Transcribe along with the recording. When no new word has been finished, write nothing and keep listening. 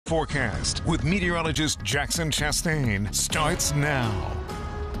forecast with meteorologist Jackson Chastain starts now.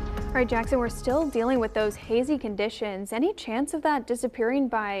 All right, Jackson, we're still dealing with those hazy conditions. Any chance of that disappearing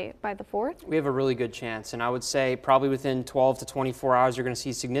by the 4th? We have a really good chance, and I would say probably within 12 to 24 hours, you're going to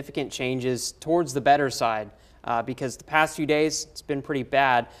see significant changes towards the better side because the past few days, it's been pretty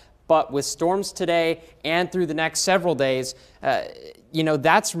bad. But with storms today and through the next several days,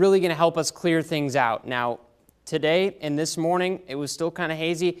 that's really going to help us clear things out. Now, today and this morning, it was still kind of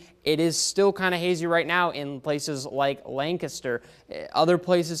hazy. It is still kind of hazy right now in places like Lancaster. Other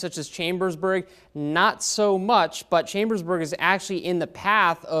places such as Chambersburg, not so much, but Chambersburg is actually in the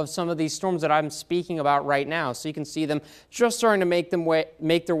path of some of these storms that I'm speaking about right now. So you can see them just starting to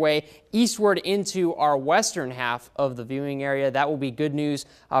make their way eastward into our western half of the viewing area. That will be good news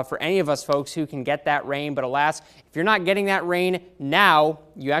for any of us folks who can get that rain. But alas, if you're not getting that rain now,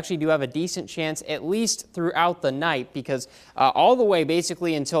 you actually do have a decent chance, at least throughout the night, because all the way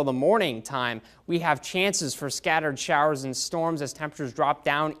basically until the morning time, we have chances for scattered showers and storms as temperatures drop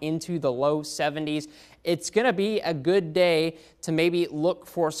down into the low 70s. It's going to be a good day to maybe look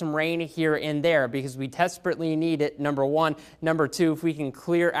for some rain here and there because we desperately need it, number one. Number two, if we can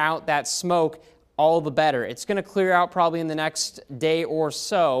clear out that smoke, all the better. It's going to clear out probably in the next day or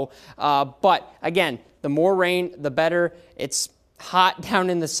so. But again, the more rain, the better. It's hot down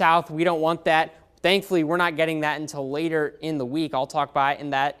in the south. We don't want that. Thankfully, we're not getting that until later in the week. I'll talk about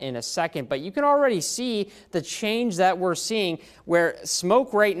that in a second. But you can already see the change that we're seeing where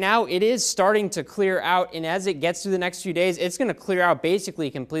smoke right now, it is starting to clear out. And as it gets through the next few days, it's going to clear out basically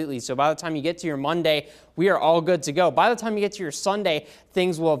completely. So by the time you get to your Monday, we are all good to go. By the time you get to your Sunday,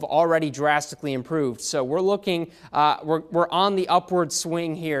 things will have already drastically improved. So we're looking, we're on the upward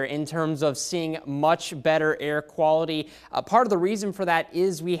swing here in terms of seeing much better air quality. Part of the reason for that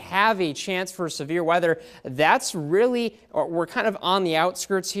is we have a chance for severe weather. That's really, we're kind of on the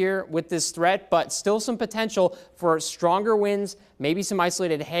outskirts here with this threat, but still some potential for stronger winds, maybe some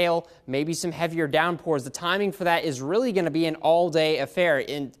isolated hail, maybe some heavier downpours. The timing for that is really going to be an all-day affair.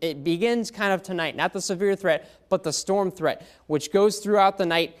 And it begins kind of tonight, not the severe threat, but the storm threat, which goes throughout the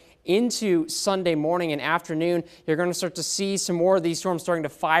night into Sunday morning and afternoon. You're going to start to see some more of these storms starting to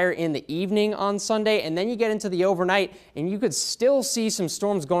fire in the evening on Sunday, and then you get into the overnight, and you could still see some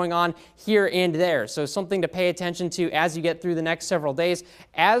storms going on here and there. So something to pay attention to as you get through the next several days.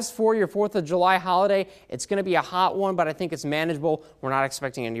 As for your 4th of July holiday, it's going to be a hot one, but I think it's manageable. We're not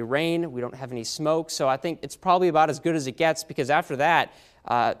expecting any rain. We don't have any smoke, so I think it's probably about as good as it gets because after that,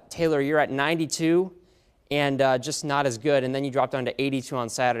 Taylor, you're at 92. And just not as good. And then you drop down to 82 on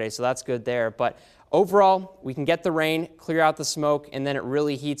Saturday, so that's good there. But overall, we can get the rain, clear out the smoke, and then it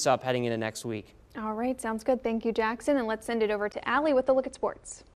really heats up heading into next week. All right, sounds good. Thank you, Jackson. And let's send it over to Allie with a look at sports.